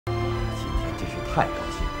太高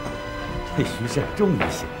兴了，这徐善终于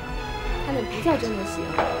醒了。他那不叫真的醒，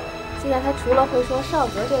现在他除了会说少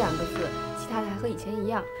泽这2个字，其他的还和以前一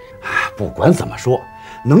样。不管怎么说，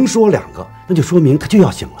能说2个，那就说明他就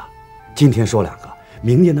要醒了。今天说2个，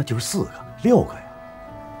明年呢就是4个、6个呀。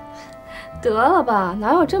得了吧，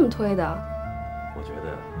哪有这么推的？我觉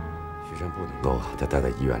得徐善不能够再待在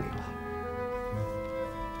医院里了。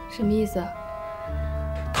什么意思？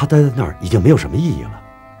他待在那儿已经没有什么意义了。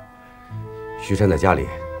徐善在家里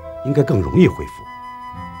应该更容易恢复。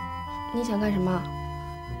你想干什么？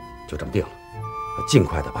就这么定了，尽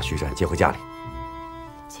快的把徐善接回家里。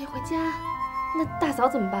接回家？那大嫂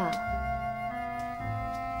怎么办？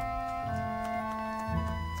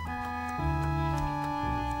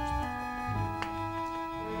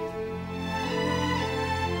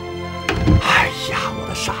哎呀，我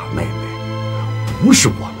的傻妹妹，不是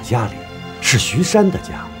我们家里，是徐山的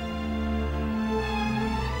家。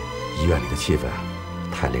医院里的气氛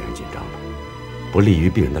太令人紧张了，不利于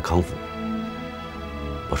病人的康复。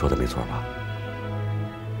我说的没错吧？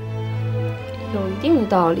有一定的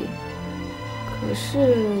道理，可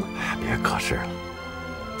是……别可是了。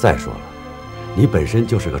再说了，你本身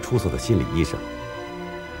就是个出色的心理医生。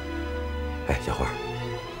哎，小花，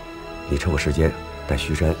你抽个时间带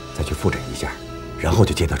徐山再去复诊一下，然后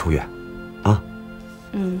就接他出院，啊？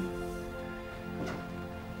嗯。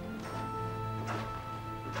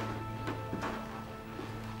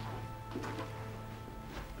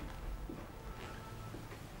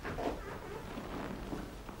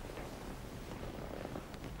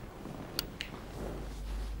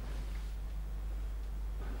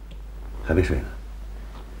还没睡呢，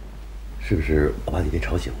是不是我把你给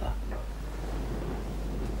吵醒了？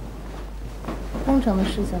工程的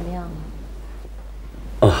事怎么样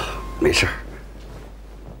了？啊，没事儿。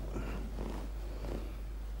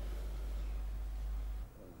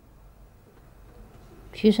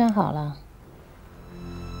徐山好了。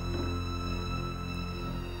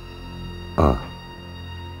啊。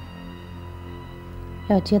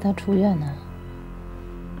要接他出院呢。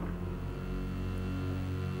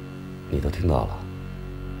你都听到了。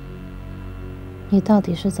你到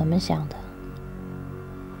底是怎么想的？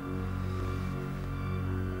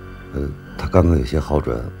他刚刚有些好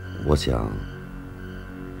转，我想。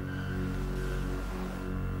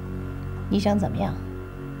你想怎么样？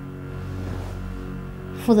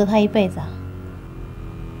负责他一辈子啊？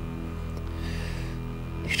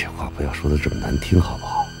你这话不要说的这么难听，好不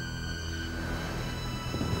好？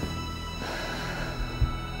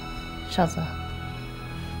少泽，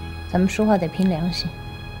咱们说话得凭良心。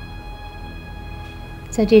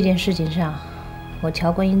在这件事情上，我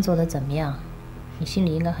乔观音做的怎么样，你心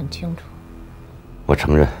里应该很清楚。我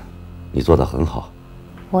承认，你做得很好。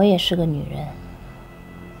我也是个女人，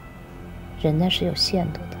人那是有限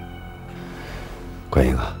度的。观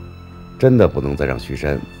音啊，真的不能再让徐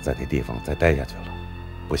山在那地方再待下去了，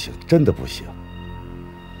不行，真的不行。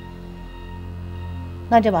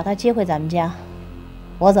那就把他接回咱们家，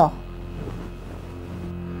我走。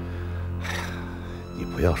哎呀，你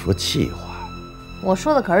不要说气话。我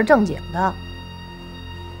说的可是正经的。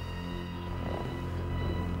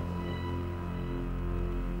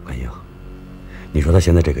观音，你说他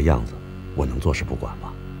现在这个样子，我能坐视不管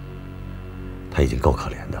吗？他已经够可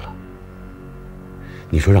怜的了。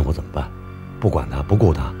你说让我怎么办？不管他，不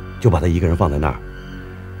顾他，就把他一个人放在那儿。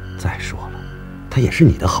再说了，他也是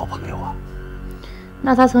你的好朋友啊。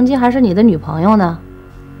那他曾经还是你的女朋友呢。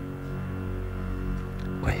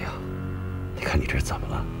观音，你看你这是怎么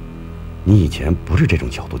了？你以前不是这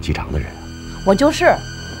种小肚鸡肠的人啊。我就是，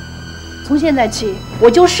从现在起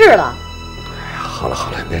我就是了。哎呀，好了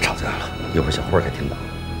好了，别吵架了，一会儿小慧该听到了。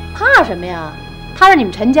怕什么呀？他是你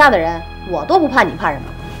们陈家的人，我都不怕，你怕什么？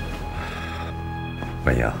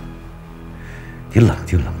观音，你冷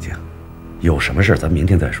静冷静，有什么事咱明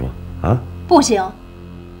天再说啊。不行，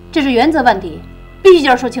这是原则问题，必须今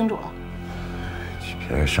儿说清楚了。你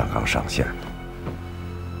别上纲上线的，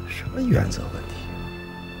什么原则问题？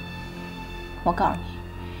我告诉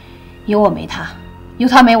你，有我没他，有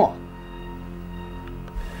他没我。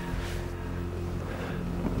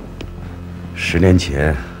10年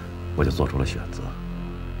前我就做出了选择，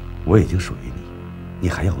我已经属于你，你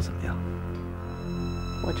还要我怎么样？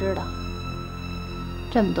我知道，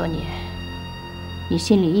这么多年，你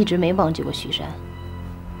心里一直没忘记过徐山。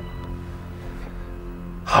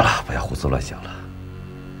好了，不要胡思乱想了。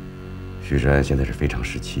徐山现在是非常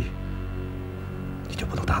时期，你就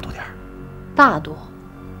不能大度点儿？大度？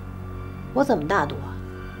我怎么大度啊？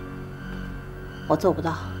我做不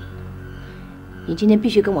到。你今天必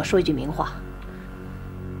须跟我说一句明话。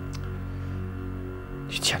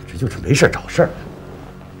你简直就是没事找事儿。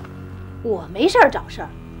我没事儿找事儿，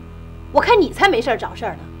我看你才没事儿找事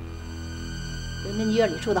儿呢。人家医院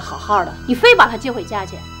里住的好好的，你非把他接回家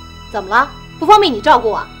去，怎么了？不方便你照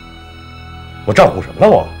顾啊？我照顾什么了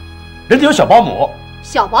我？人家有小保姆。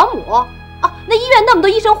小保姆？啊，那医院那么多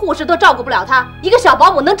医生护士都照顾不了他，一个小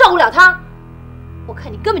保姆能照顾了他？我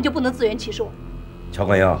看你根本就不能自圆其说。乔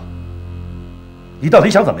冠英，你到底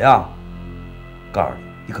想怎么样？告诉你，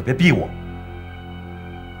你可别逼我。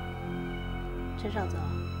陈少泽，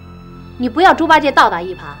你不要猪八戒倒打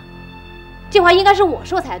一耙，这话应该是我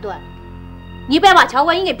说才对。你不要把乔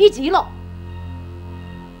冠英给逼急了。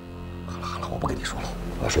好了，我不跟你说了，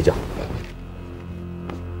我要睡觉。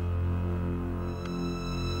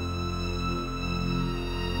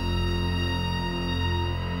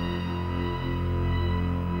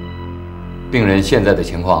病人现在的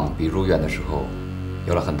情况比入院的时候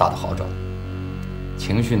有了很大的好转，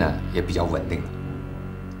情绪呢也比较稳定了。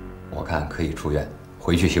我看可以出院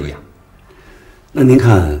回去休养。那您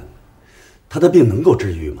看，他的病能够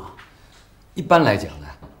治愈吗？一般来讲呢，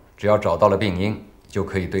只要找到了病因，就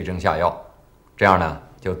可以对症下药，这样呢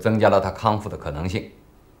就增加了他康复的可能性。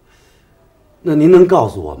那您能告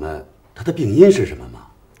诉我们他的病因是什么吗？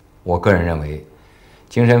我个人认为，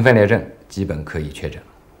精神分裂症基本可以确诊。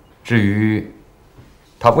至于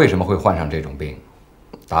他为什么会患上这种病，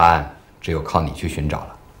答案只有靠你去寻找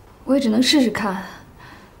了。我也只能试试看，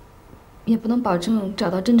也不能保证找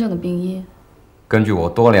到真正的病因。根据我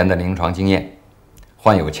多年的临床经验，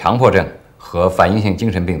患有强迫症和反应性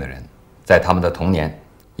精神病的人，在他们的童年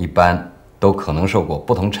一般都可能受过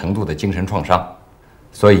不同程度的精神创伤，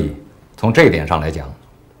所以从这一点上来讲，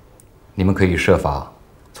你们可以设法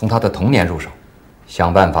从他的童年入手，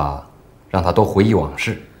想办法让他多回忆往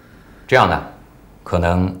事，这样呢，可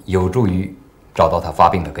能有助于找到他发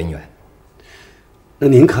病的根源。那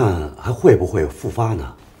您看还会不会复发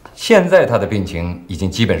呢？现在他的病情已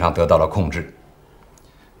经基本上得到了控制，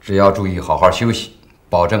只要注意好好休息，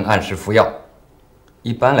保证按时服药，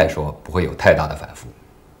一般来说不会有太大的反复。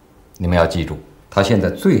你们要记住，他现在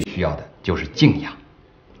最需要的就是静养，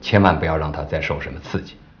千万不要让他再受什么刺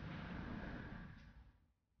激。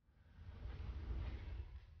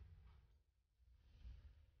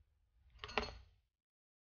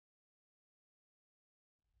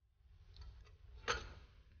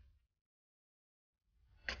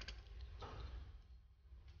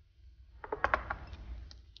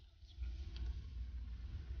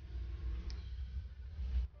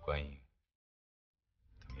观音，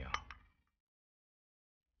怎么样？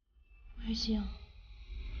还行，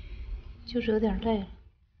就是有点累了。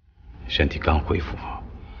身体刚恢复，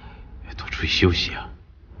多注意休息啊。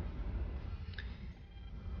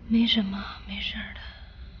没什么，没事的。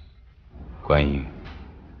观音，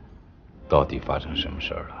到底发生什么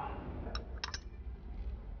事儿了？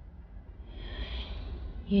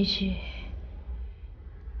也许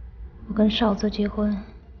我跟少泽结婚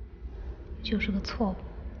就是个错误。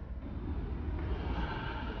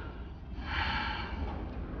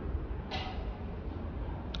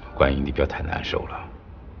观音，你不要太难受了。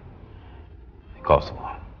你告诉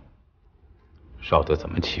我，少泽怎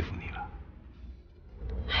么欺负你了？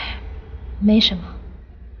没什么。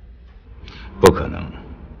不可能，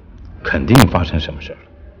肯定发生什么事了。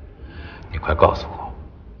你快告诉我。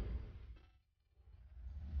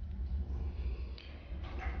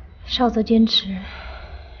少泽坚持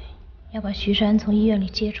要把徐山从医院里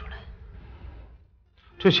接出来。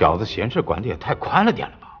这小子闲事管得也太宽了点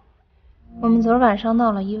了吧？我们昨儿晚上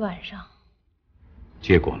闹了一晚上，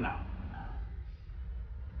结果呢？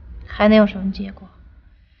还能有什么结果？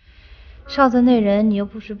少泽那人你又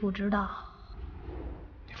不是不知道。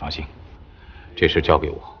你放心，这事交给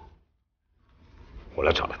我，我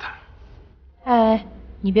来找他谈。哎，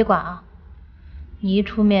你别管啊！你一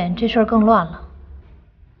出面，这事儿更乱了。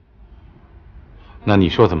那你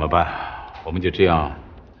说怎么办？我们就这样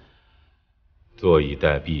坐以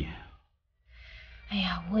待毙。哎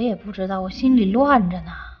呀，我也不知道，我心里乱着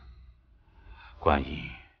呢。观音，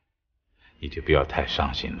你就不要太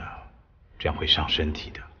伤心了，这样会伤身体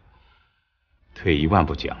的。退一万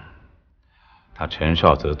步讲，他陈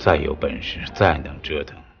少泽再有本事，再能折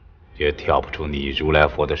腾，也跳不出你如来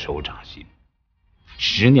佛的手掌心。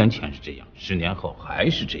10年前是这样，10年后还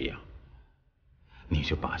是这样，你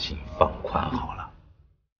就把心放宽好了。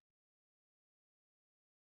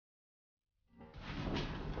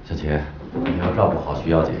小琴，你要照顾好徐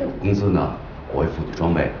小姐，公司呢我会付你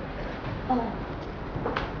装备。哦。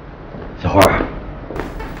小花儿，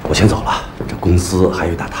我先走了，这公司还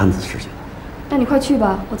有一大摊子事情呢。那你快去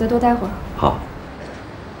吧，我再多待会儿。好。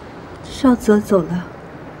少泽走了。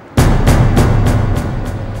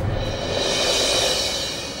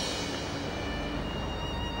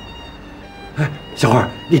哎，小花，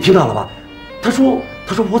你听到了吧？他说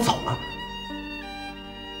我走了。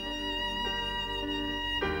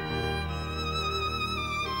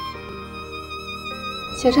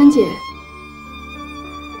小珊姐，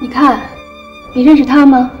你看，你认识他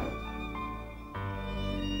吗？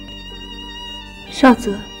少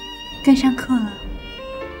泽，该上课了。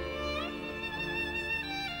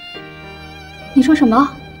你说什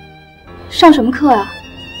么？上什么课啊？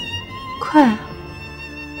快啊！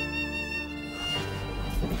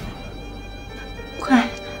快，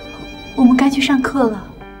我们该去上课了。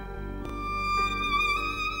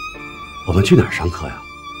我们去哪儿上课呀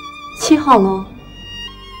7号楼。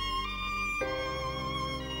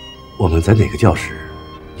我们在哪个教室？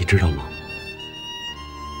你知道吗？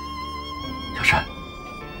小珊，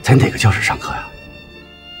在哪个教室上课呀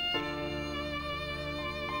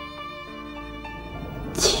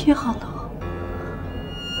？7号楼。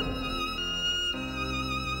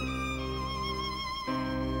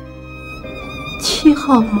7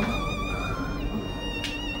号楼。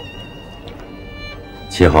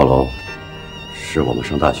7号楼是我们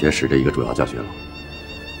上大学时的一个主要教学楼。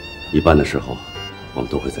一般的时候，我们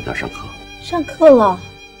都会在那儿上课。上课了。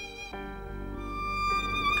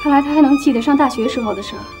看来他还能记得上大学时候的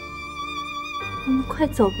事儿。我们快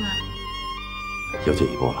走吧。又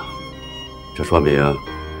进一步了，这说明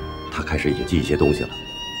他开始已经记一些东西了，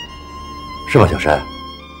是吧，小珊？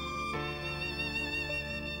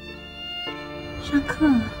上课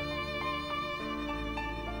了。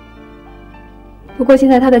不过现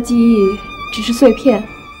在他的记忆只是碎片，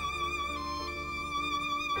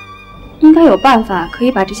应该有办法可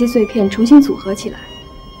以把这些碎片重新组合起来。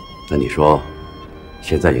那你说，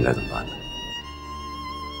现在应该怎么办呢？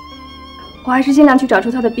我还是尽量去找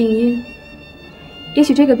出他的病因，也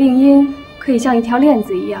许这个病因可以像一条链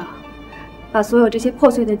子一样，把所有这些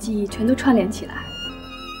破碎的记忆全都串联起来。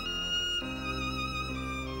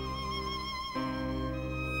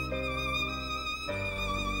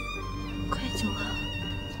快走啊，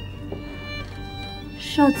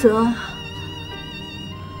少泽。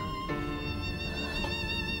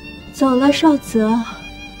走了，少泽。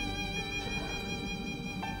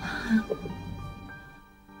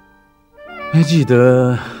还记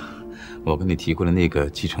得我跟你提过的那个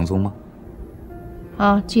季承宗吗？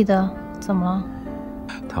啊，记得。怎么了？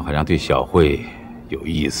他好像对小慧有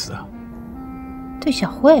意思啊。对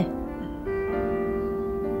小慧？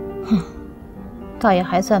哼，倒也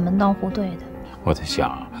还算门当户对的。我在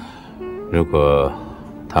想，如果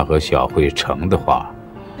他和小慧成的话，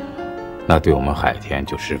那对我们海天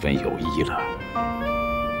就十分有益了。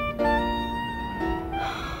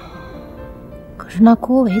可是那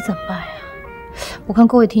郭伟怎么办呀？我看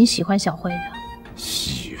郭伟挺喜欢小慧的。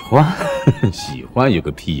喜欢？喜欢有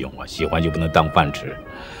个屁用啊！喜欢就不能当饭吃。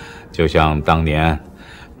就像当年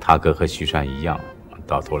他哥和徐善一样，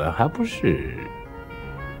到头来还不是……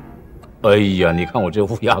哎呀，你看我这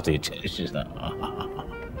乌鸦嘴真是的啊！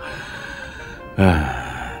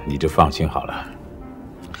哎，你就放心好了，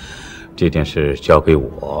这件事交给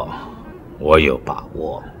我，我有把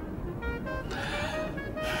握，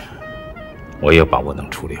我有把握能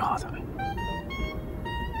处理好的。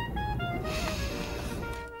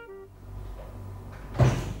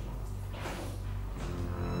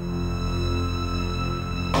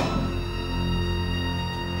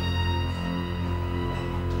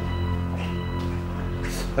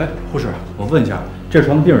哎，护士，我问一下，这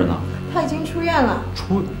床的病人呢？他已经出院了。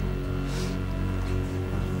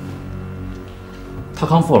他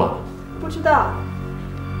康复了？不知道。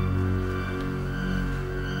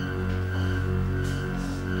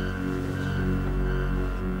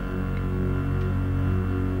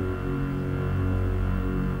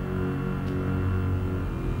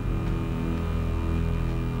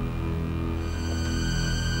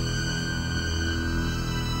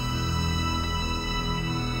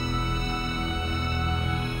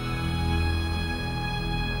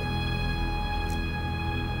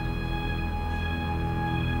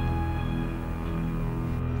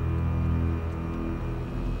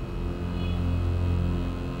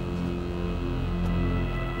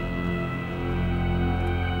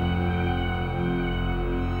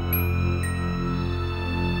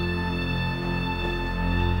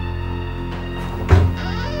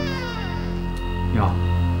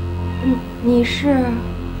你是？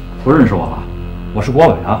不认识我了，我是郭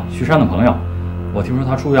伟啊，徐山的朋友。我听说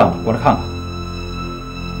他出院了，过来看看。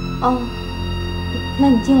哦，那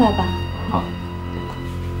你进来吧。好。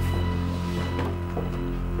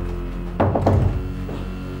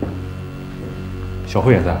小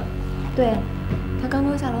慧也在。对，她刚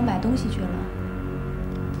刚下楼买东西去了。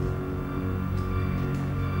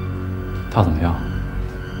她怎么样？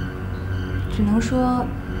只能说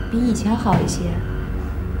比以前好一些，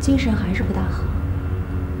精神还是不大好。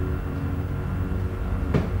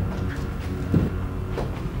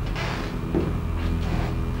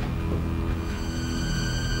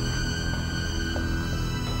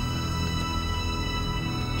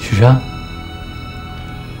许山，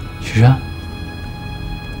许山，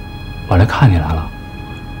我来看你来了，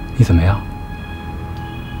你怎么样？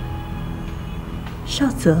少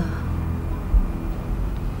泽，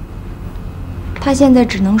他现在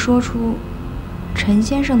只能说出陈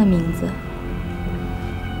先生的名字。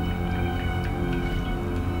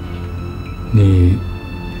你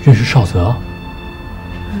认识少泽？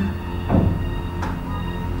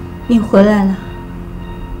你回来了。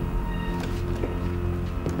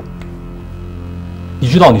你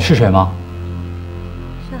知道你是谁吗？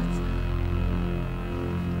少泽，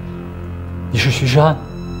你是徐山，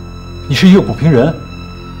你是一个股评人。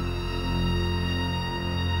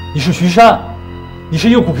你是徐山，你是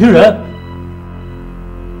一个股评人。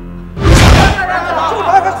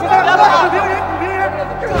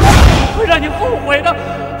会让你后悔的，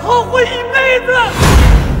后悔一辈子。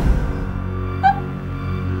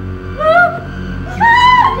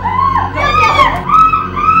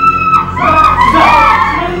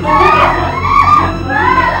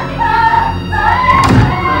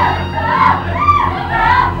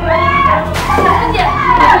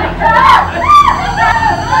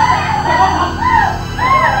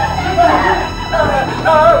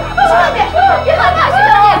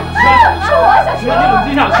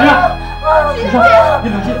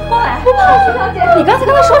你刚才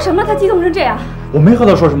跟他说什么？他激动成这样。我没和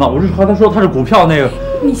他说什么，我是和他说他是股票那个。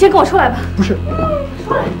你先跟我出来吧。不是。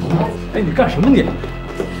哎，你干什么你？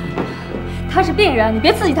他是病人，你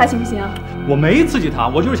别刺激他行不行？我没刺激他，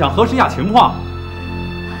我就是想核实一下情况。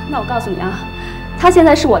那我告诉你啊，他现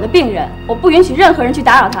在是我的病人，我不允许任何人去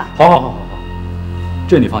打扰他。好，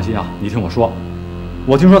这你放心啊，你听我说，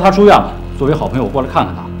我听说他住院了，作为好朋友我过来看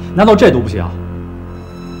看他，难道这都不行？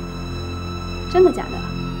真的假的？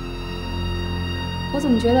我怎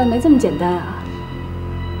么觉得没这么简单啊？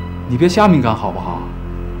你别瞎敏感好不好？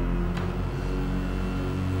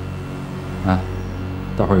哎，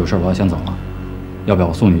待会儿有事我要先走了，要不要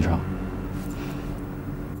我送你一程？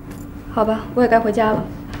好吧，我也该回家了。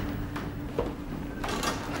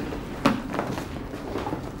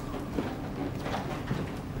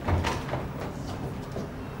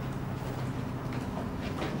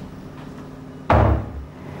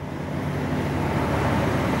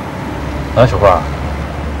哎，小花，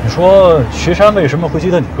你说徐山为什么会记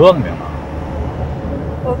得你哥的名啊？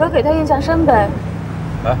我哥给他印象深呗。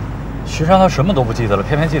哎，徐山他什么都不记得了，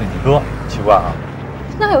偏偏记得你哥，奇怪啊。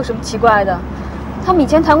那有什么奇怪的？他们以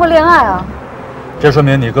前谈过恋爱啊。这说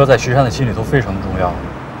明你哥在徐山的心里都非常的重要。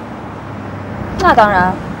那当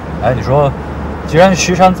然。哎，你说，既然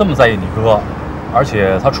徐山这么在意你哥，而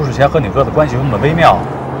且他出事前和你哥的关系又那么微妙，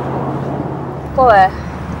郭伟，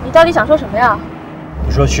你到底想说什么呀？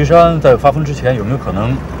你说徐山在发疯之前有没有可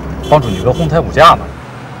能帮助你哥哄抬股价呢？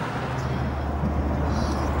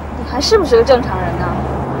你还是不是个正常人呢？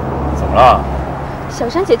怎么了？小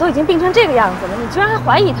山姐都已经病成这个样子了，你居然还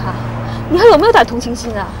怀疑她，你还有没有点同情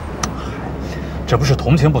心啊？这不是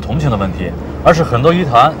同情不同情的问题，而是很多疑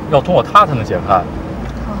团要通过他才能解开。哦，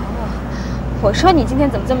我说你今天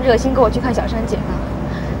怎么这么热心跟我去看小山姐呢？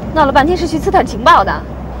闹了半天是去刺探情报的。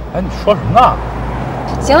哎，你说什么呢？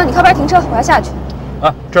行了，你靠边停车，我要下去。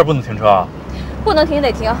哎，这儿不能停车啊！不能停也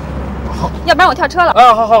得停，要不然我跳车了。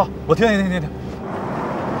哎，好，我停。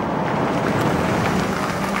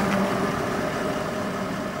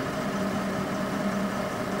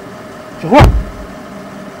小花，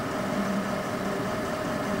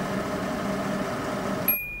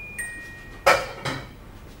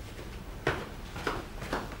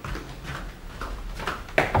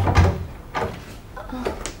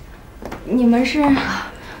你们是？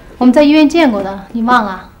我们在医院见过的，你忘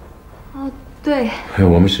了？哦，对。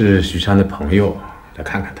我们是徐山的朋友，来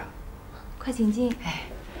看看他。快请进。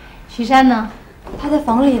徐山呢？他在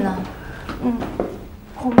房里呢。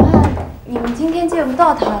恐怕你们今天见不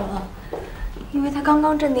到他了，因为他刚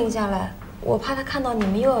刚镇定下来，我怕他看到你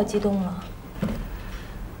们又要激动了。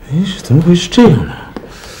哎，是怎么会是这样呢？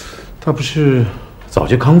他不是早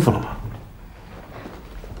就康复了吗？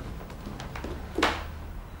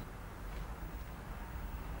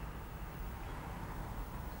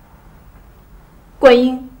桂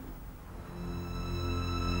英，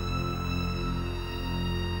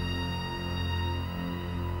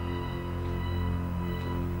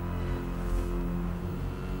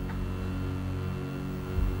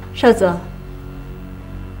少泽，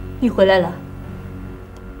你回来了。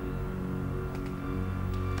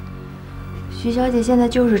徐小姐现在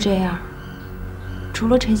就是这样，除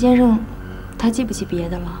了陈先生，她记不起别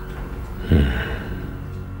的了。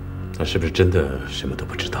她是不是真的什么都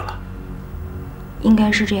不知道了？应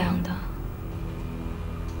该是这样的。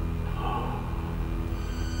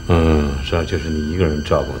是啊，就是你一个人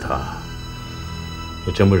照顾她，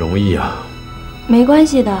也真不容易啊。没关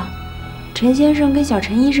系的，陈先生跟小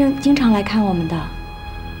陈医生经常来看我们的。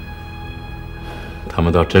他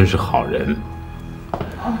们倒真是好人。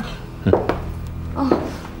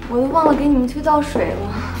我都忘了给你们去倒水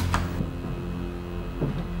了。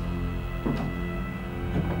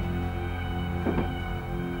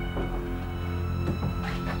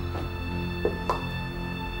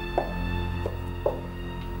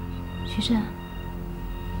徐慎，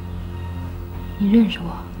你认识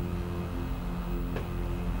我？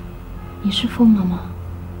你是疯了吗？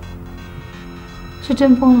是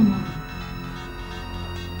真疯了吗？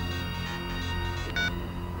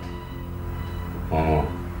哦，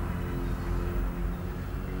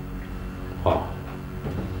好，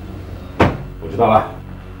我知道了。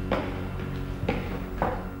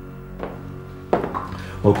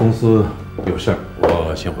我公司有事儿，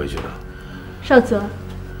我先回去了。少泽，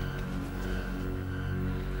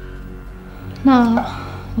那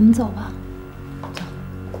我们走吧。走。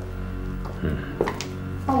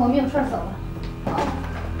我们有事儿走了。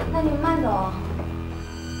那你们慢走。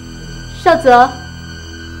少泽。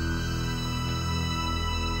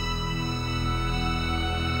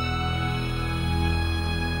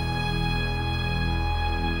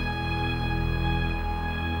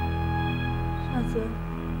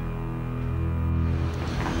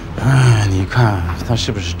哎，你看他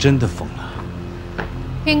是不是真的疯了？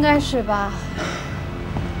应该是吧。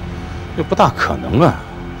这不大可能啊，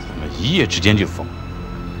怎么一夜之间就疯了？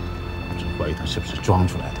我只怀疑他是不是装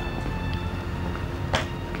出来的。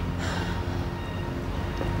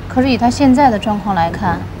可是以他现在的状况来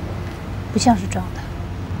看，不像是装的。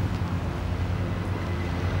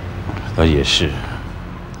倒也是，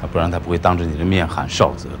不然他不会当着你的面喊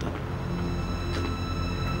少泽的。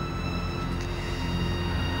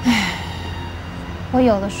我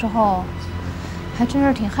有的时候还真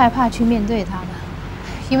是挺害怕去面对他的，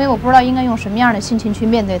因为我不知道应该用什么样的心情去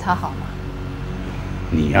面对他好吗？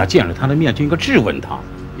你呀，见了他的面就应该质问他，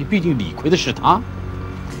你毕竟理亏的是他。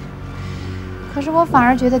可是我反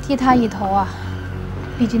而觉得替他一头啊，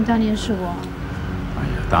毕竟当年是我。哎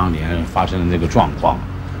呀，当年发生的那个状况，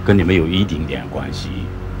跟你们有一丁点关系，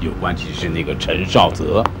有关系是那个陈少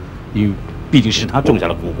泽，因为毕竟是他种下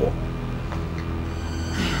了苦果。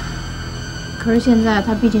可是现在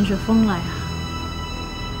他毕竟是疯了呀。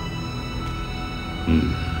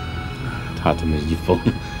他这么一疯，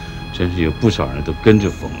真是有不少人都跟着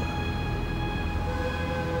疯了。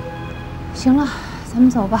行了，咱们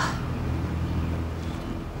走吧。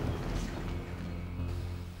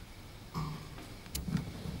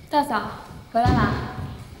大嫂，回来啦？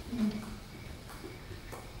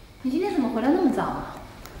你今天怎么回来那么早啊？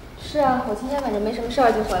是啊，我今天反正没什么事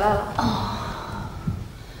儿就回来了。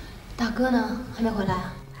大哥呢？还没回来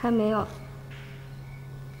啊？还没有。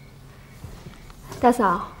大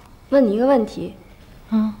嫂，问你一个问题。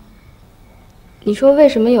你说为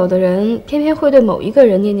什么有的人偏偏会对某一个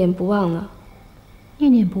人念念不忘呢？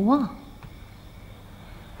念念不忘？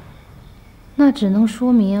那只能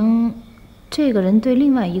说明这个人对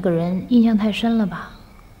另外一个人印象太深了吧？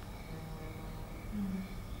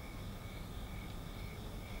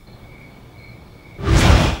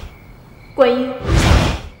桂英，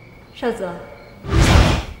少泽，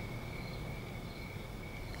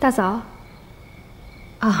大嫂。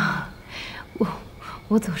啊，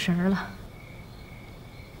我走神儿了。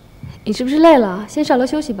你是不是累了？先上楼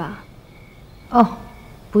休息吧。哦，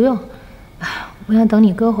不用，我想等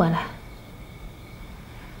你哥回来。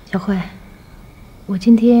小慧，我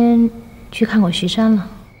今天去看过徐山了。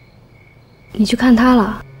你去看他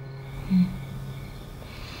了？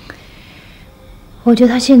我觉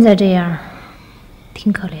得他现在这样，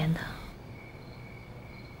挺可怜的。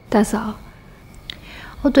大嫂。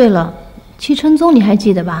哦，对了，戚承宗你还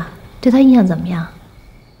记得吧？对他印象怎么样？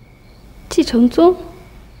戚承宗？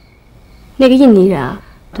那个印尼人啊？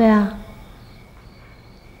对啊。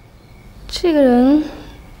这个人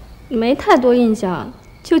没太多印象，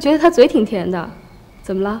就觉得他嘴挺甜的。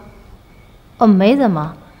怎么了？哦，没怎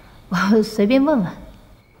么，我随便问问。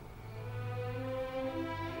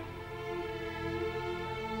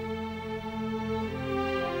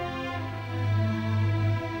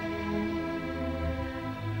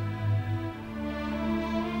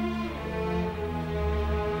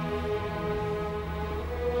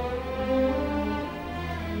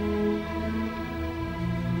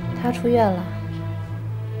他出院了。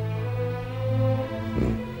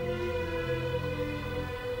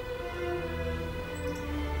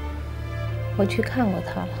我去看过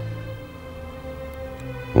他了。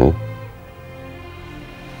哦，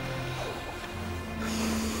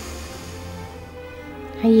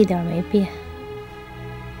他一点没变，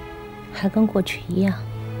还跟过去一样。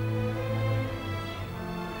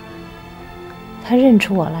他认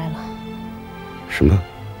出我来了。什么？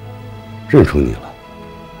认出你了？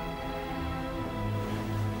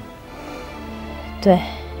对。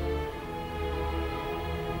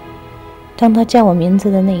当他叫我名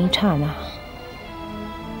字的那一刹那，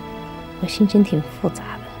我心情挺复杂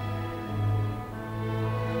的。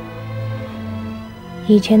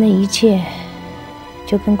以前的一切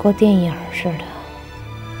就跟过电影似的，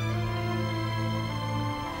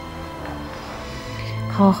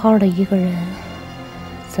好好的一个人，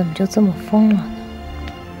怎么就这么疯了呢？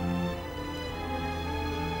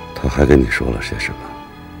他还跟你说了些什么？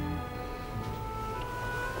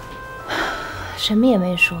什么也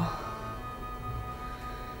没说。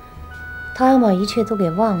他想把一切都给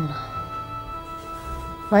忘了，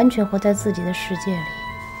完全活在自己的世界里，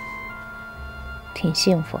挺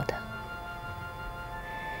幸福的。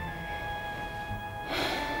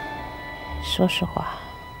说实话，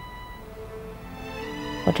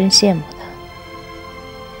我真羡慕他。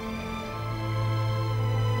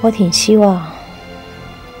我挺希望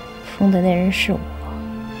疯的那人是我。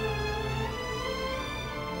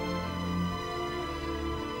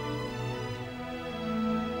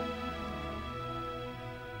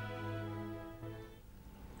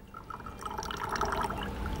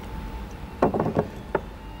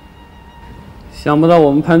想不到我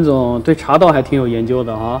们潘总对茶道还挺有研究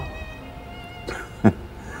的啊！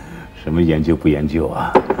什么研究不研究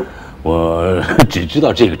啊？我只知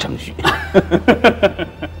道这个程序。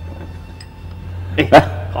哎，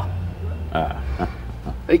好，啊，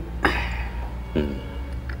哎，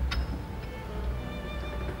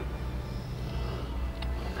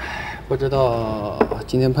不知道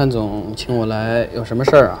今天潘总请我来有什么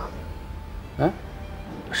事儿啊？哎，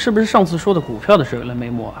是不是上次说的股票的事有了眉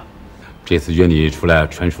目啊？这次约你出来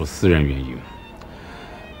纯属私人原因。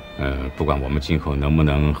不管我们今后能不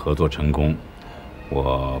能合作成功，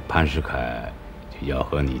我潘世凯就要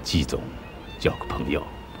和你季总交个朋友。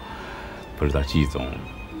不知道季总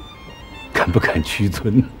敢不敢屈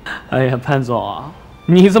尊？哎呀，潘总啊，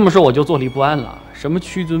你这么说我就坐立不安了。什么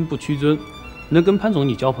屈尊不屈尊？能跟潘总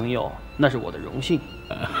你交朋友，那是我的荣幸。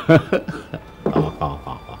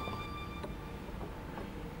好。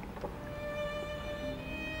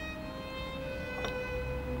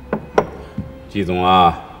季总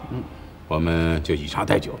啊，我们就以茶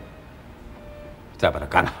代酒，再把它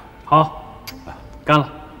干了。好，干了。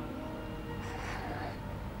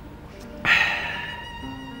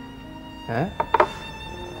哎，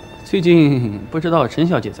最近不知道陈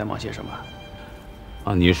小姐在忙些什么？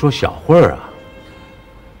啊，你说小慧儿啊？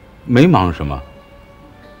没忙什么，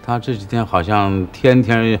她这几天好像天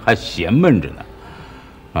天还闲闷着呢。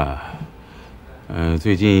啊，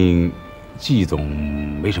最近季总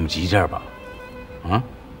没什么急事儿吧？啊，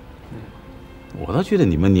我倒觉得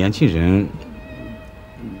你们年轻人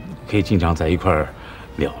可以经常在一块儿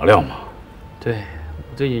聊聊嘛。对，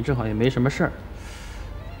我最近正好也没什么事儿。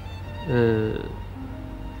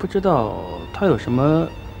不知道他有什么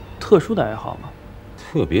特殊的爱好吗？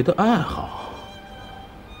特别的爱好？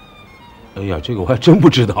哎呀，这个我还真不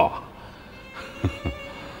知道啊。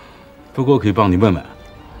不过可以帮你问问。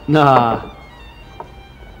那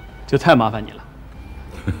就太麻烦你了。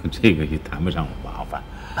这个也谈不上麻烦，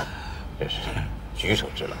这是举手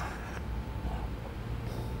之劳。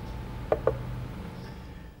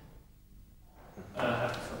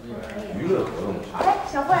娱乐活动啥？哎，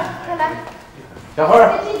小慧，快来。小慧，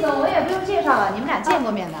季总我也不用介绍了，你们俩见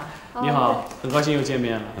过面的。你好，很高兴又见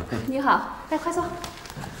面了。你好，来，快坐。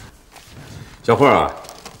小慧啊，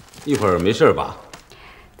一会儿没事吧？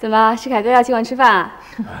怎么，世凯哥要请我吃饭啊？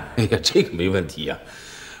哎呀，这个没问题呀。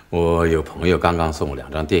我有朋友刚刚送我2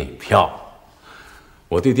张电影票，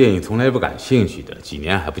我对电影从来不感兴趣的，几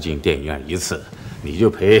年还不进电影院一次，你就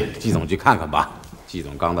陪季总去看看吧。季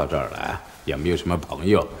总刚到这儿来，也没有什么朋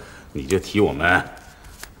友，你就替我们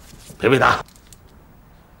陪陪他。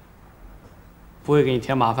不会给你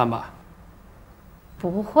添麻烦吧？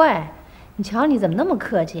不会，你瞧你怎么那么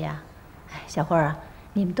客气呀？哎，小慧啊，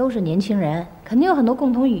你们都是年轻人，肯定有很多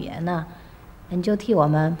共同语言呢，你就替我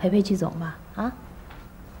们陪陪季总吧，啊？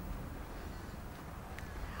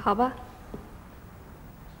好吧。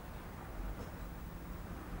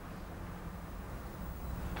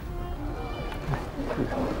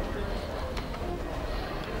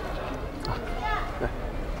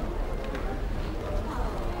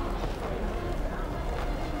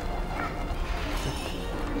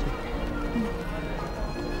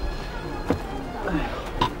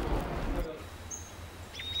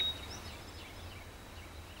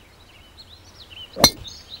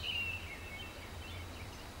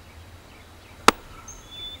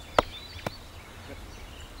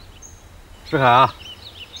志凯啊，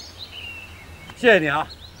谢谢你啊。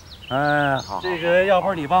哎，好，这个要不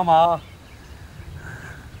是你帮忙，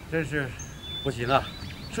真是不行啊。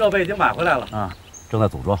设备已经买回来了啊，正在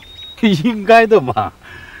组装。应该的嘛，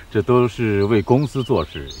这都是为公司做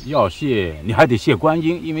事。要谢你还得谢观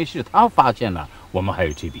音，因为是他发现了我们还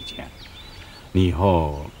有这笔钱。你以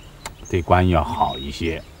后对观音要好一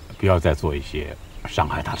些，不要再做一些伤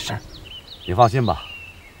害他的事儿。你放心吧，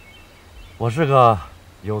我是个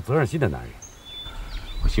有责任心的男人。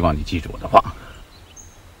我希望你记住我的话。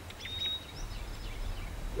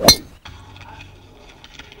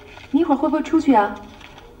你一会儿会不会出去啊？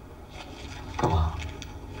干嘛？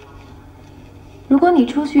如果你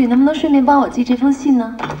出去，能不能顺便帮我寄这封信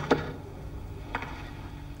呢？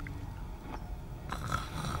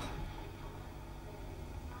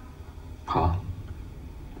好。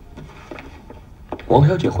王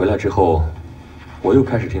小姐回来之后，我又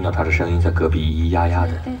开始听到她的声音在隔壁咿咿呀呀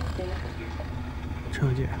的。陈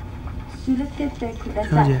小姐，陈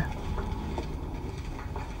小姐，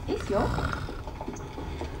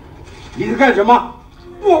你在干什么？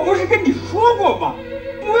我不是跟你说过吗？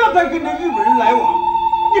不要再跟那日本人来往，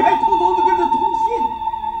你还偷偷的跟他通信，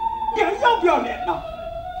你还要不要脸呢？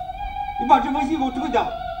你把这封信给我退掉！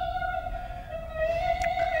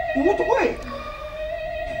不退！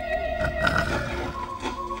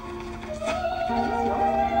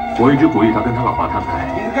我一直鼓励他跟他老爸摊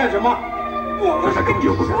牌，你在干什么？但他根本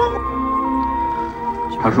就不敢。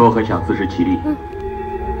他说很想自食其力，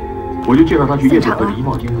我就介绍他去叶子河的衣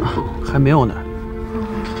帽间住宿。还没有呢。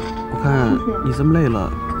我看你这么累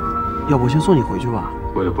了，要不我先送你回去吧？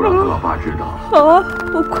为了不让他老爸知道，好啊，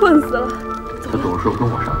我困死了。他总是说跟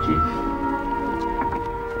我上街。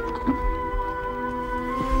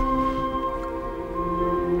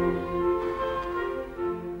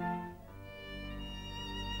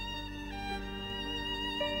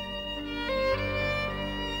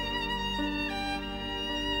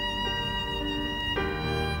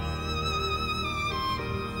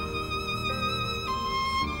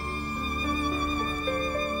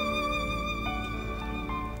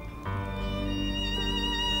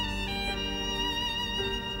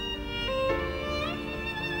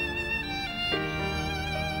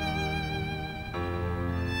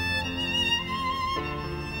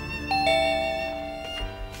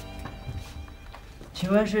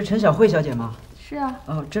请问是陈小慧小姐吗？是啊。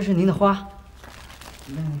哦，这是您的花。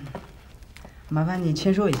麻烦你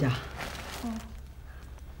签收一下。哦。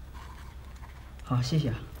好，谢谢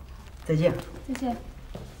啊。再见。再见。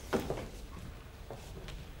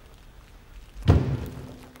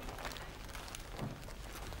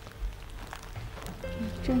你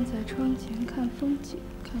站在窗前看风景，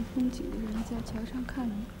看风景的人在桥上看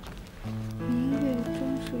你。明月装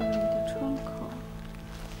饰了你的窗口。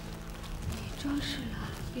装饰了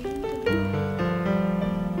别人的梦。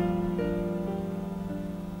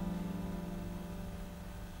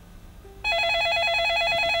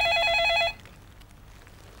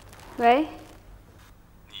喂。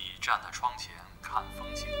你站在窗前看风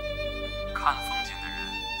景，看风景的人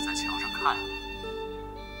在桥上看你。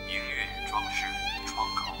明月装饰了你的窗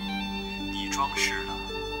口，你装饰了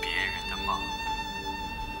别人的梦。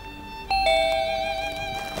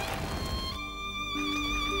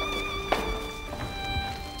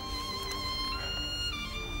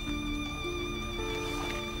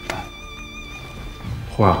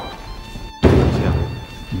花儿，行，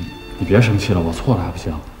你别生气了，我错了还不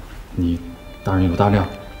行，你大人有大量。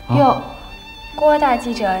哟，郭大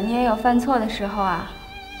记者，你也有犯错的时候啊。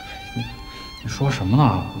你说什么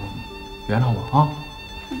呢？原谅我啊。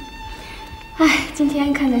哎，今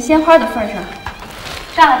天看在鲜花的份上，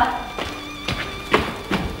上来吧。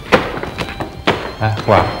哎，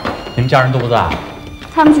花儿，你们家人都不在？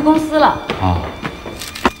他们去公司了。啊。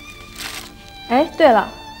哎，对了，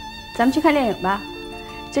咱们去看电影吧。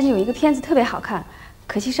最近有一个片子特别好看，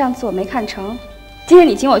可惜上次我没看成，今天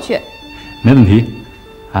你请我去。没问题。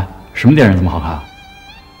哎，什么电影这么好看？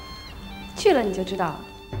去了你就知道了。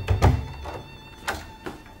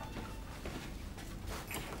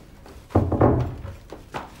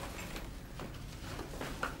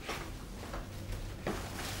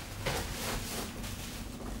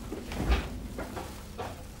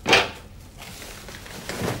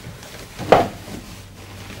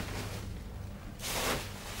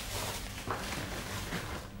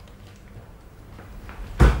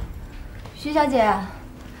徐小姐，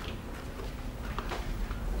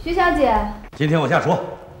徐小姐，今天我下厨，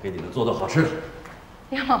给你们做好吃的。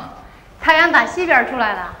哟，太阳打西边出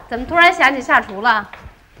来了，怎么突然想起下厨了？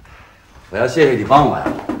我要谢谢你帮我呀。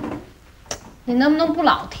你能不能不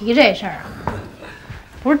老提这事儿啊？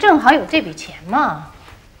不是正好有这笔钱吗？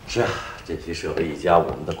是啊，这批设备一加，我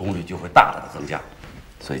们的功率就会大大的增加。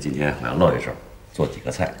所以今天我要露一手，做几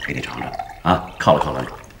个菜给你尝尝啊，犒劳犒劳你。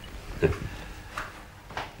对。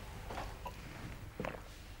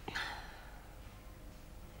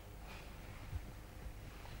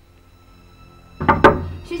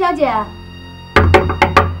徐小姐，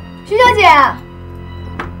徐小姐，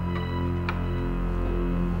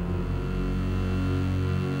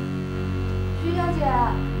徐小姐。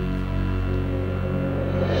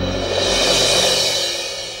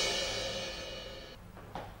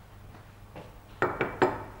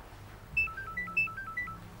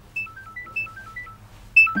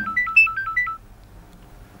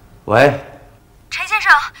喂，陈先生，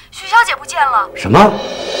徐小姐不见了。什么？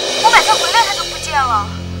我每次回来她就不见了，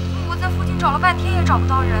我在附近找了半天也找不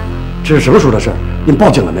到人。这是什么时候的事？你们报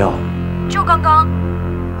警了没有？就刚刚，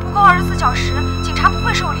不够24小时，警察不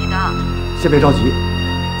会受理的。先别着急，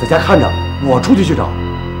在家看着，我出去找。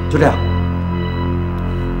就这样。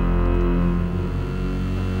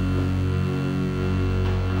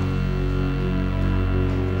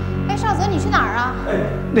哎，少泽，你去哪儿啊？哎，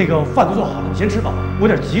那个饭都做好了，你先吃吧，我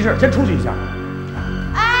有点急事，先出去一下。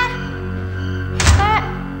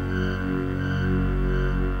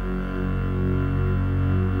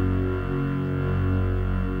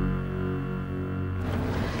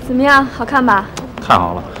怎么样，好看吧？太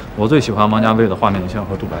好了，我最喜欢王家卫的画面影像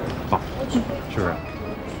和独白，好，是不是？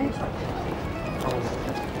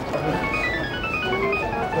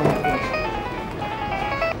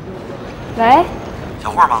喂，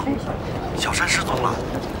小慧吗？小山失踪了。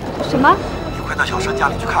什么？你快到小山家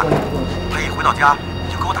里去看看，他一回到家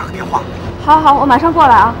你就给我打个电话。好好，我马上过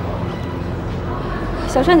来啊。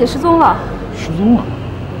小山姐失踪了。失踪了？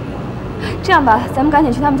这样吧，咱们赶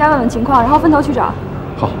紧去他们家问问情况，然后分头去找。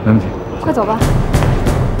好，没问题。快走吧。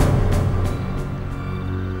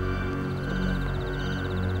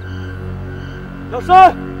小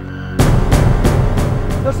山，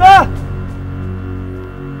小山。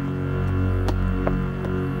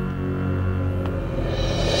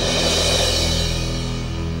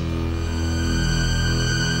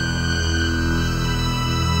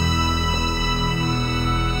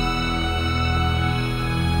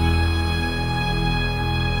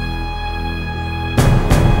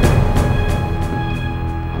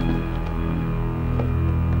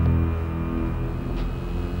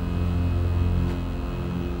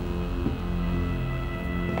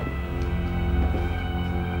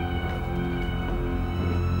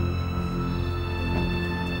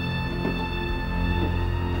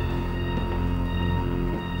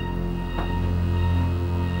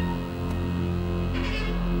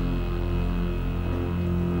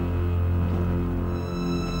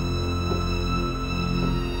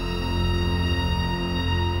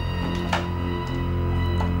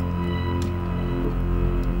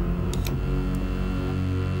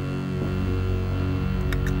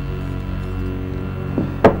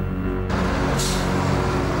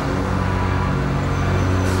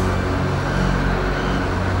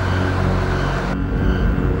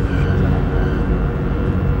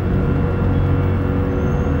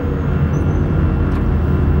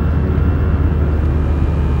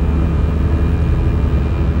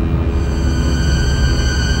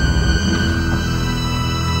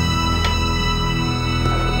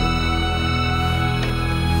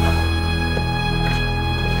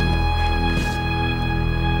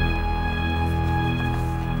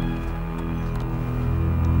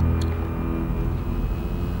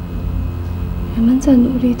人们在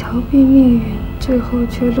努力逃避命运，最后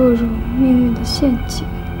却落入命运的陷阱。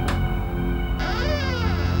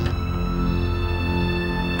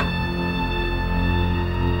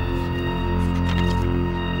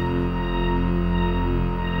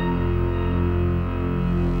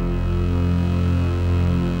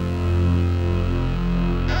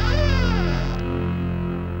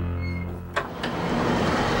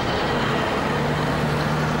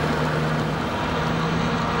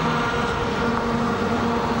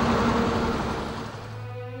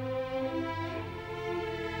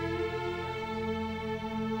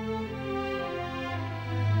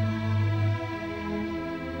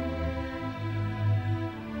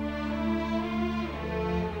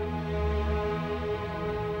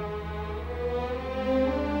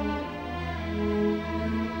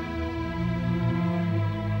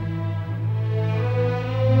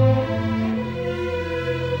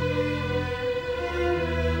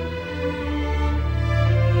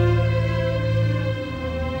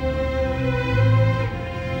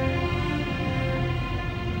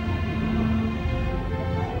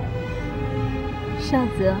少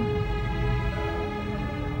泽，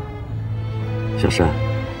小山，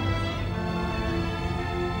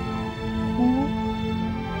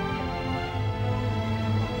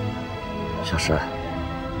山，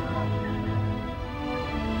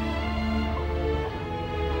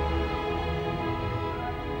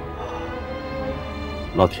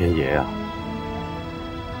老天爷呀，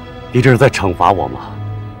你这是在惩罚我吗？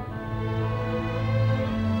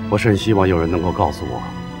我甚希望有人能够告诉我，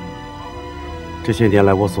这些年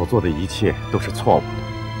来我所做的一切都是错误的，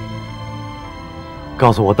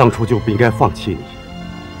告诉我当初就不应该放弃你，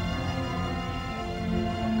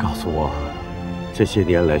告诉我这些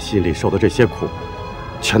年来心里受的这些苦，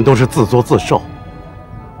全都是自作自受，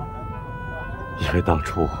因为当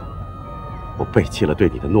初我背弃了对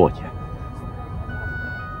你的诺言，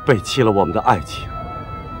背弃了我们的爱情。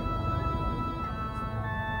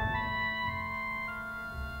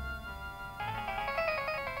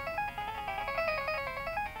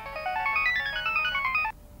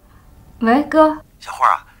喂，哥。小花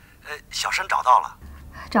啊，小山找到了。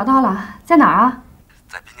找到了，在哪儿啊？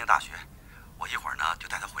在滨江大学，我一会儿呢就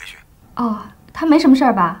带他回去。哦，他没什么事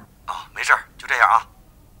儿吧？哦，没事儿，就这样啊。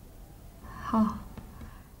好。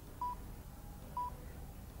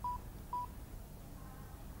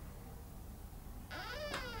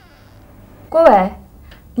郭伟，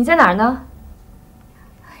你在哪儿呢？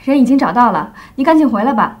人已经找到了，你赶紧回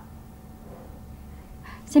来吧。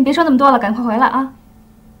先别说那么多了，赶快回来啊！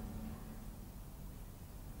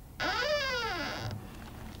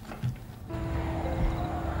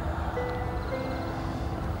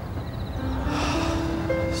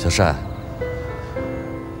小山，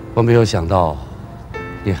我没有想到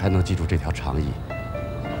你还能记住这条长衣，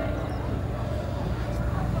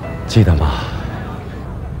记得吗？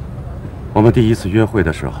我们第一次约会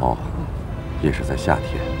的时候，也是在夏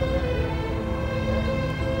天。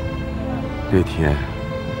那天，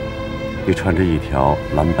你穿着一条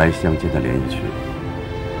蓝白相间的连衣裙，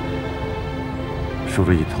梳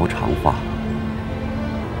着一头长发，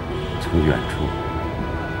从远处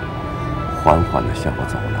缓缓地向我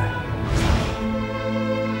走来。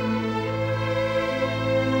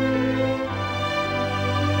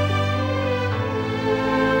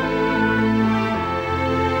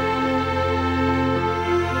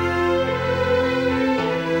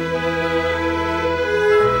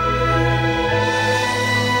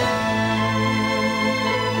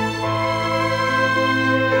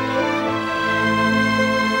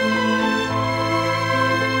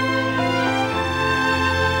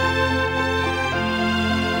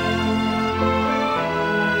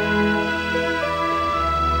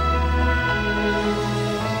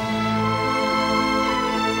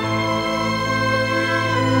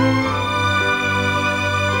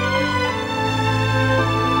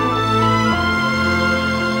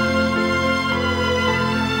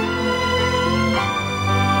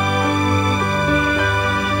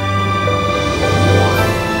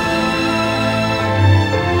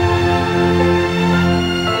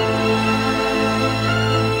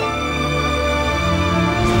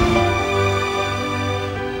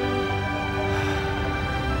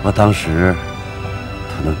我当时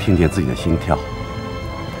可能听见自己的心跳，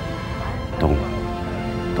咚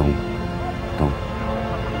咚咚，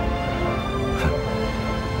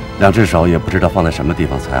两只手也不知道放在什么地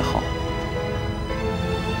方才好。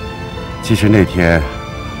其实那天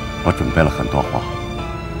我准备了很多话，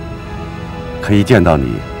可一见到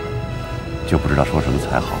你就不知道说什么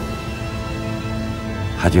才好，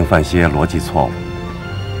还竟犯些逻辑错误。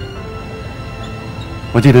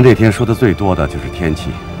我记得那天说的最多的就是天气，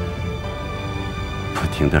不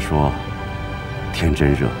停地说天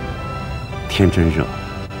真热，天真热，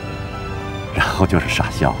然后就是傻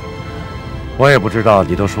笑。我也不知道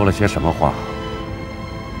你都说了些什么话，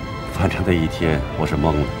反正那一天我是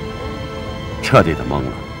懵了，彻底的懵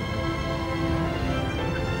了。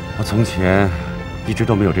我从前一直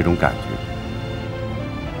都没有这种感觉，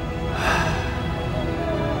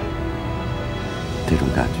这种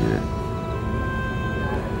感觉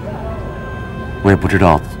我也不知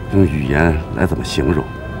道用语言来怎么形容。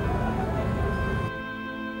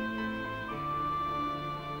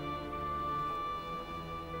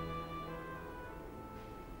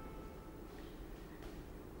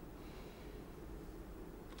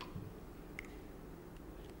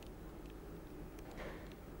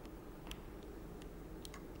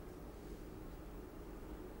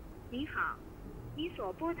您好，您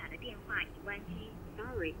所拨打的电话已关机。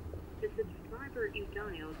Sorry, the subscriber you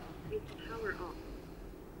dialed is power off.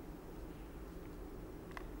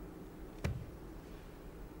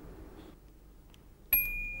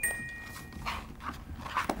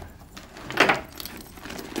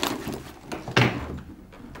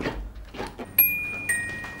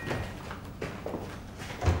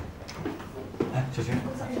 哎，小军，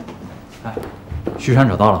哎，徐山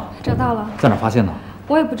找到了。找到了。在哪儿发现的？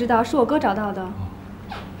我也不知道，是我哥找到的。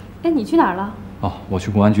哎，你去哪儿了？哦，我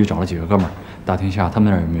去公安局找了几个哥们儿，打听一下他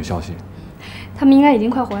们那儿有没有消息。他们应该已经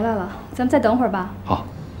快回来了，咱们再等会儿吧。好。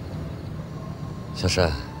小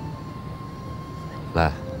申，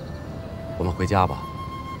来，我们回家吧。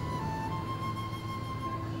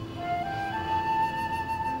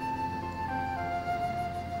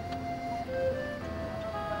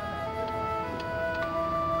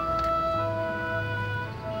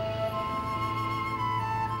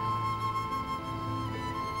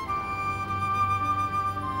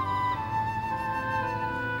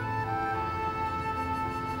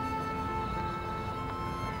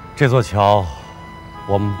这座桥，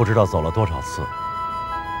我们不知道走了多少次。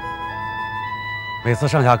每次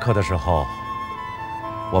上下课的时候，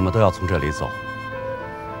我们都要从这里走。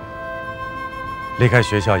离开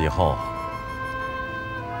学校以后，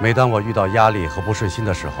每当我遇到压力和不顺心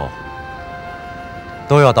的时候，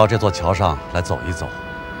都要到这座桥上来走一走。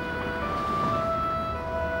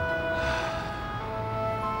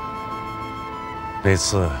每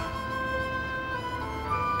次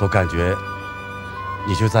都感觉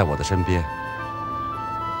你就在我的身边，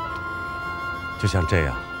就像这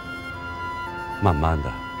样，慢慢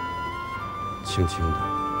的，轻轻的。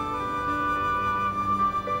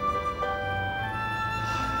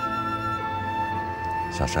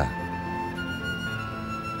小申，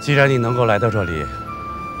既然你能够来到这里，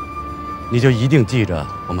你就一定记着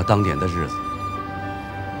我们当年的日子。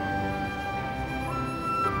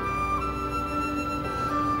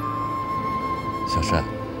小申，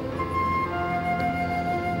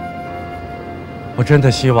我真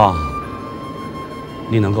的希望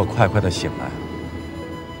你能够快快的醒来。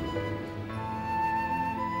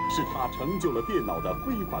是他成就了电脑的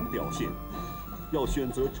非凡表现。要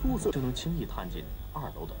选择出色，就能轻易探进2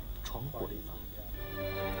楼的窗户里了。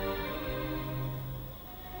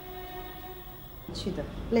去的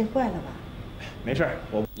累坏了吧？没事，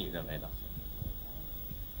你认为呢？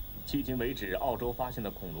迄今为止，澳洲发现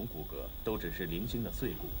的恐龙骨骼都只是零星的碎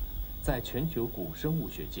骨，在全球古生物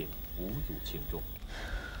学界无足轻重。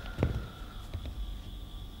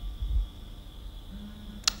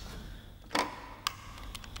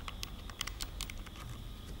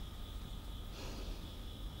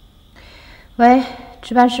喂，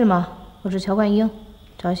值班室吗？我是乔冠英，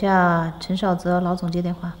找一下陈少泽老总接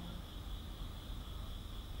电话。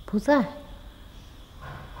不在。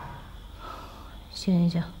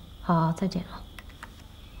行，好，再见啊。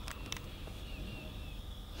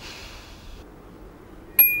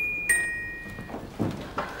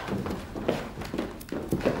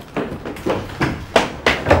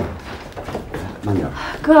慢点。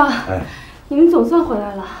哥，哎，你们总算回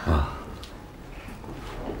来了。啊。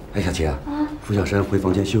哎，小琪啊，付小申回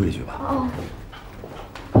房间休息去吧。哦，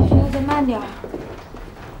徐小姐慢点儿。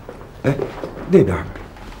哎，那边。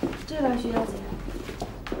这边，徐小姐。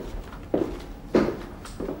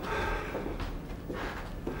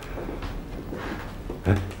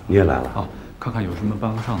哎，你也来了啊？看看有什么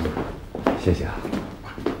帮得上的。谢谢啊。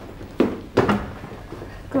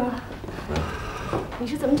哥，你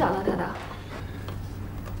是怎么找到他的？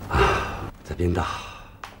在宾大，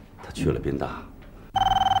他去了宾大。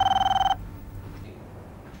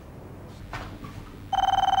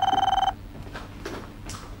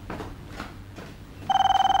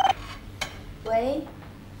喂，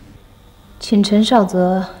请陈少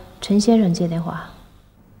泽陈先生接电话。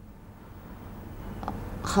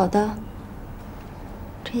好的，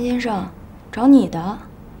陈先生，找你的。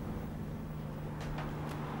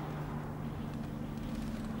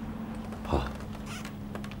好。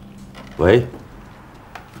喂。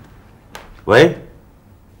喂。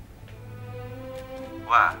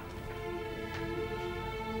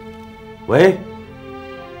喂。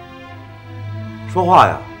说话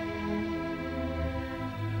呀。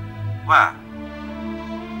喂。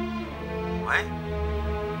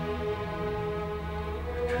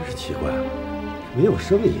真是奇怪，没有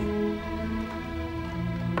声音。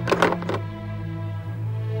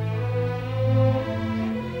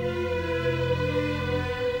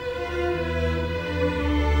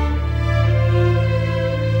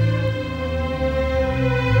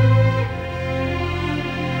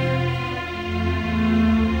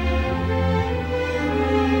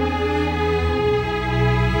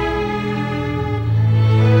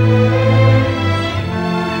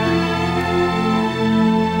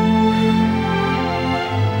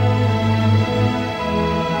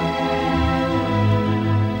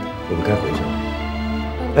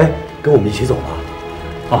跟我们一起走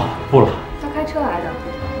吧。啊，不了。他开车来的。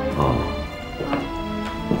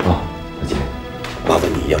小姐，麻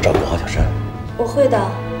烦你要照顾好小申。我会的。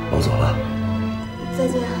我走了。再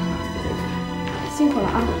见。行辛苦了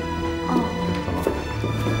啊。哦。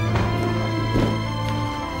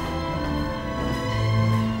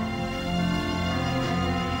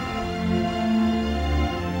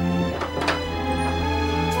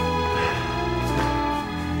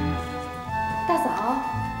大嫂，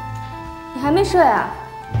你还没睡啊？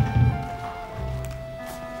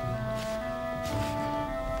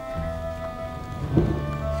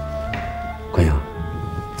关英，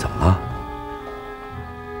怎么了？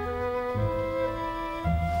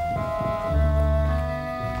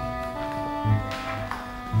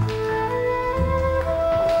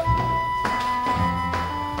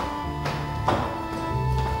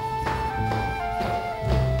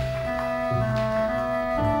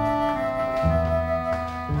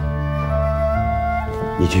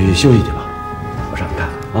你去休息去吧，我上去看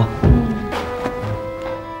看啊。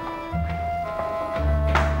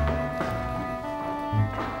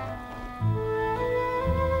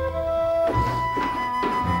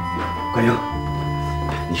关英，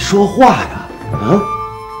你说话呀！啊！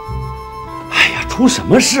哎呀，出什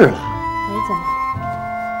么事了？没怎么。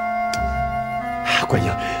哎呀，关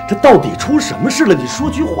英，这到底出什么事了？你说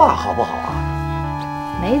句话好不好啊？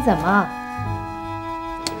没怎么。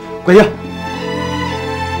关英。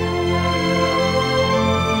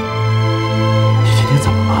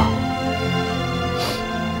怎么了？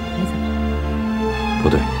没怎么。不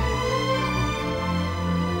对，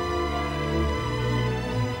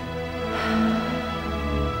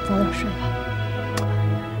早点睡吧。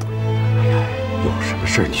哎呀，有什么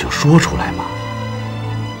事你就说出来嘛。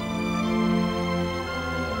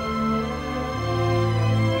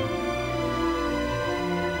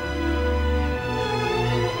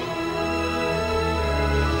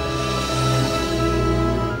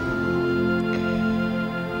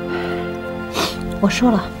我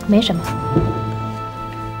说了，没什么。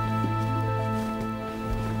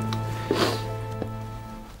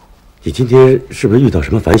你今天是不是遇到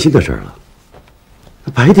什么烦心的事了？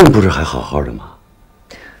白天不是还好好的吗？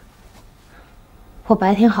我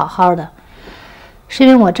白天好好的，是因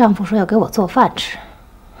为我丈夫说要给我做饭吃，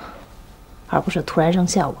而不是突然扔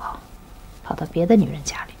下我，跑到别的女人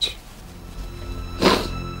家里去。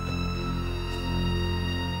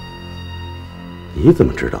你怎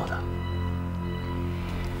么知道的？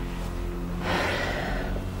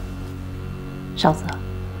少泽，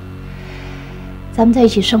咱们在一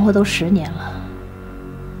起生活都10年了，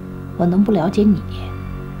我能不了解你？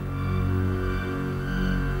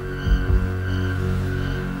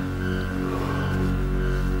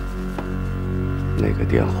那个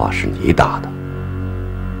电话是你打的？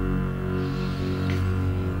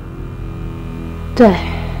对，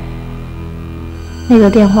那个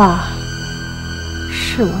电话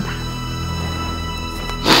是我打的。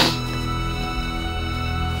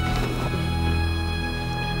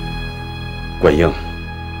关英，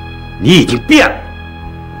你已经变了。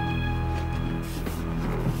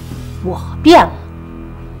我变了？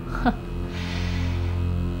哼，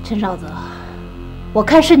陈少泽，我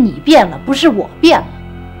看是你变了，不是我变了。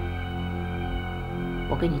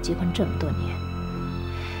我跟你结婚这么多年，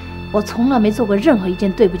我从来没做过任何一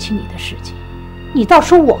件对不起你的事情，你倒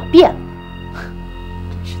说我变了，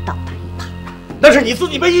真是倒打一耙。那是你自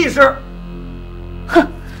己没意识。哼。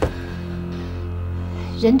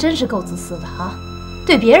人真是够自私的啊！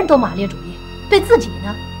对别人都马列主义，对自己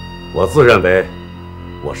呢？我自认为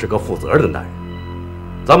我是个负责任的男人。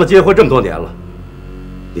咱们结婚这么多年了，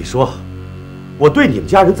你说我对你们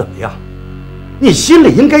家人怎么样？你心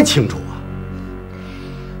里应该清楚啊。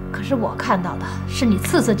可是我看到的是你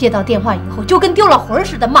次次接到电话以后，就跟丢了魂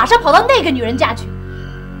似的，马上跑到那个女人家去。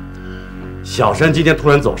小山今天突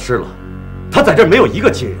然走失了，他在这儿没有一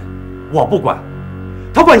个亲人，我不管。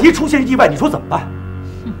他万一出现意外，你说怎么办？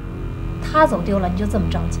他走丢了，你就这么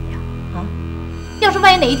着急呀？啊，要是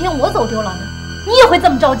万一哪一天我走丢了呢，你也会这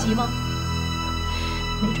么着急吗？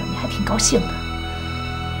没准你还挺高兴的。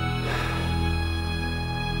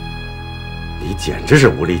你简直是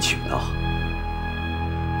无理取闹。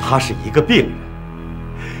他是一个病人，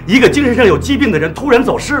一个精神上有疾病的人突然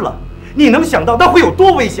走失了，你能想到那会有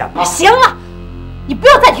多危险吗？行了，你不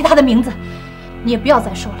要再提他的名字，你也不要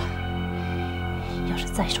再说了。要是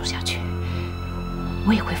再说下去，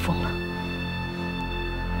我也会疯了。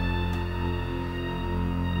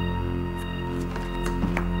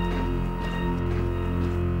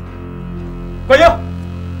关英，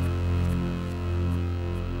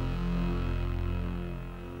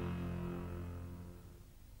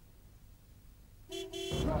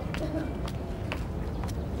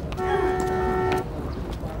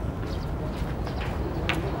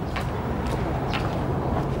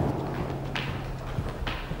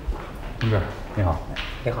同志，你好，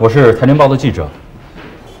我是《台联报》的记者，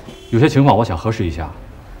有些情况我想核实一下。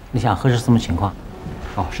你想核实什么情况？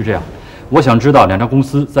哦，是这样，我想知道2家公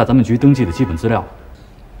司在咱们局登记的基本资料。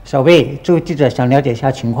小魏，这位记者想了解一下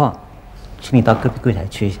情况，请你到隔壁柜台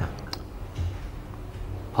去一下。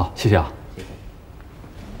好，谢谢啊。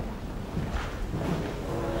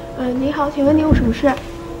你好，请问你有什么事？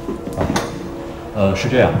是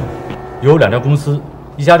这样，有2家公司，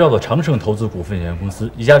一家叫做长盛投资股份有限公司，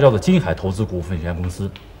一家叫做金海投资股份有限公司。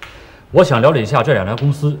我想了解一下这2家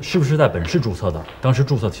公司是不是在本市注册的，当时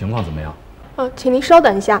注册的情况怎么样？请您稍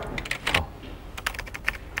等一下。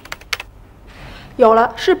有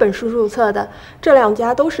了，是本市注册的。这2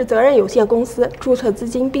家都是责任有限公司，注册资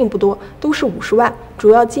金并不多，都是50万，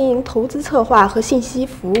主要经营投资策划和信息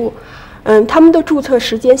服务。他们的注册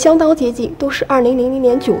时间相当接近，都是2000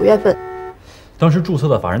年9月份。当时注册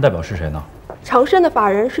的法人代表是谁呢？长盛的法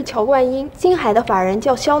人是乔冠英，金海的法人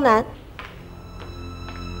叫肖楠。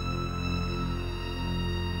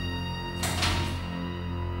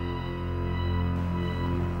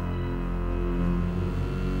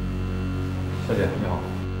小姐你好，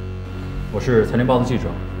我是财经报的记者，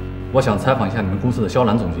我想采访一下你们公司的肖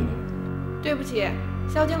楠总经理。对不起，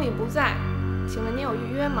肖经理不在，请问您有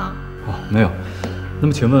预约吗？没有。那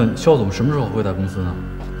么请问肖总什么时候会在公司呢？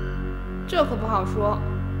这可不好说。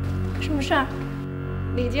什么事儿？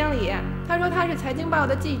李经理，他说他是财经报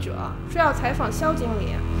的记者，说要采访肖经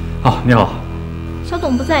理。你好。肖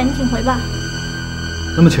总不在，你请回吧。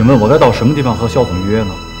那么请问我该到什么地方和肖总预约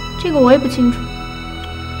呢？这个我也不清楚。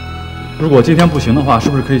如果今天不行的话，是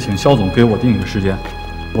不是可以请肖总给我定一个时间，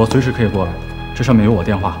我随时可以过来，这上面有我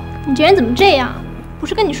电话。你这人怎么这样？不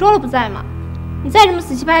是跟你说了不在吗？你再这么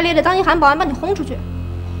死乞白赖的，当心喊保安把你轰出去。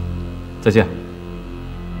再见。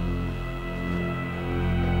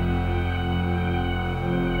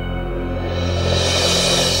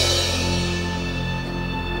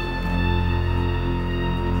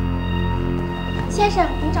先生，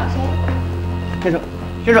你找谁？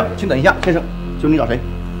先生，请等一下，先生，请问你找谁？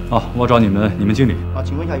我找你们经理。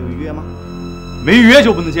请问一下有预约吗？没预约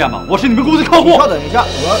就不能见吗？我是你们公司客户。稍等一下，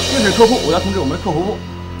我要认识客户，我要通知我们的客服部，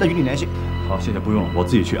再与你联系。好，谢谢，不用了，我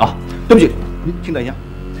自己去啊。对不起，请等一下。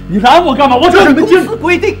你拦我干嘛？我是你们公司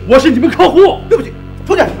规定，我是你们客户。对不起，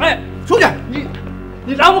出去！出去！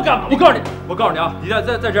你拦我干嘛？我告诉你啊，你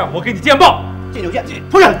再这样，我给你电报。见就见，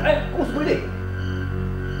出去！公司规定。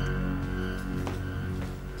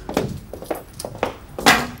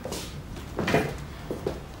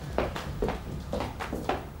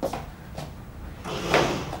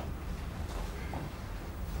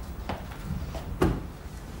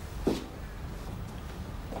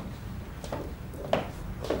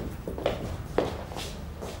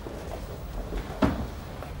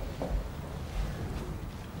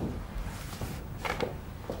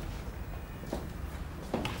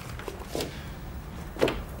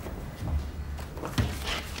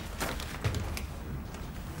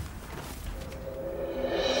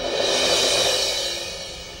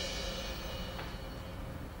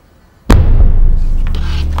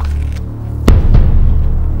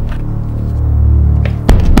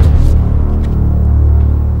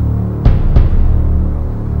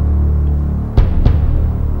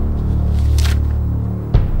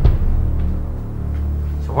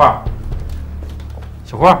小花，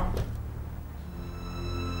小花，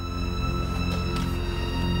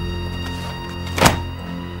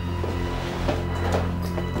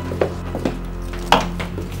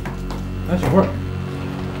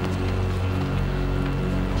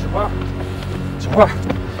小花，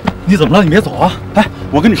你怎么了？你别走啊！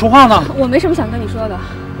我跟你说话呢。我没什么想跟你说的。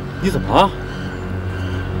你怎么了？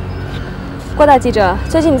郭大记者，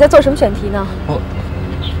最近你在做什么选题呢？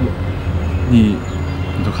你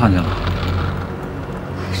都看见了？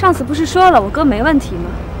上次不是说了我哥没问题吗？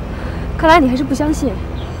看来你还是不相信。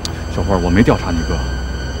小花，我没调查你哥。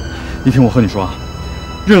你听我和你说啊，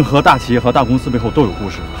任何大企业和大公司背后都有故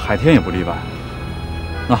事，海天也不例外。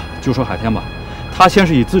就说海天吧，他先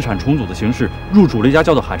是以资产重组的形式入主了一家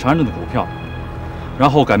叫做海长安镇的股票，然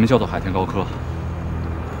后改名叫做海天高科。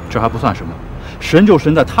这还不算什么，神就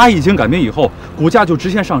神在他一经改名以后，股价就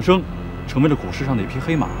直线上升，成为了股市上的一匹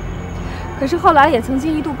黑马。可是后来也曾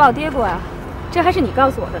经一度暴跌过呀，这还是你告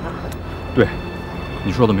诉我的呢。对，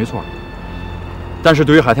你说的没错。但是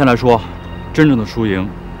对于海天来说，真正的输赢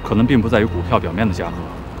可能并不在于股票表面的价格。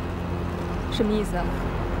什么意思啊？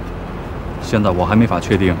现在我还没法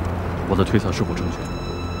确定我的推测是否正确。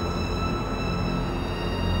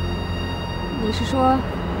你是说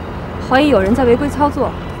怀疑有人在违规操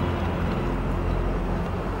作？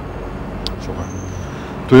小花，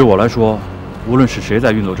对于我来说，无论是谁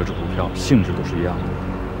在运作这只股票，性质都是一样的。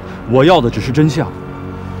我要的只是真相。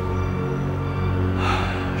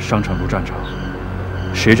商场如战场，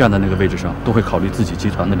谁站在那个位置上都会考虑自己集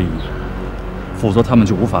团的利益，否则他们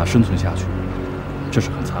就无法生存下去，这是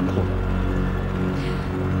很残酷的。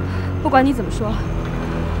不管你怎么说，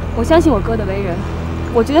我相信我哥的为人，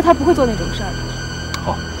我觉得他不会做那种事儿。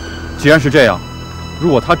好，既然是这样，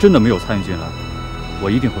如果他真的没有参与进来，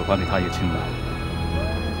我一定会还给他一个清白。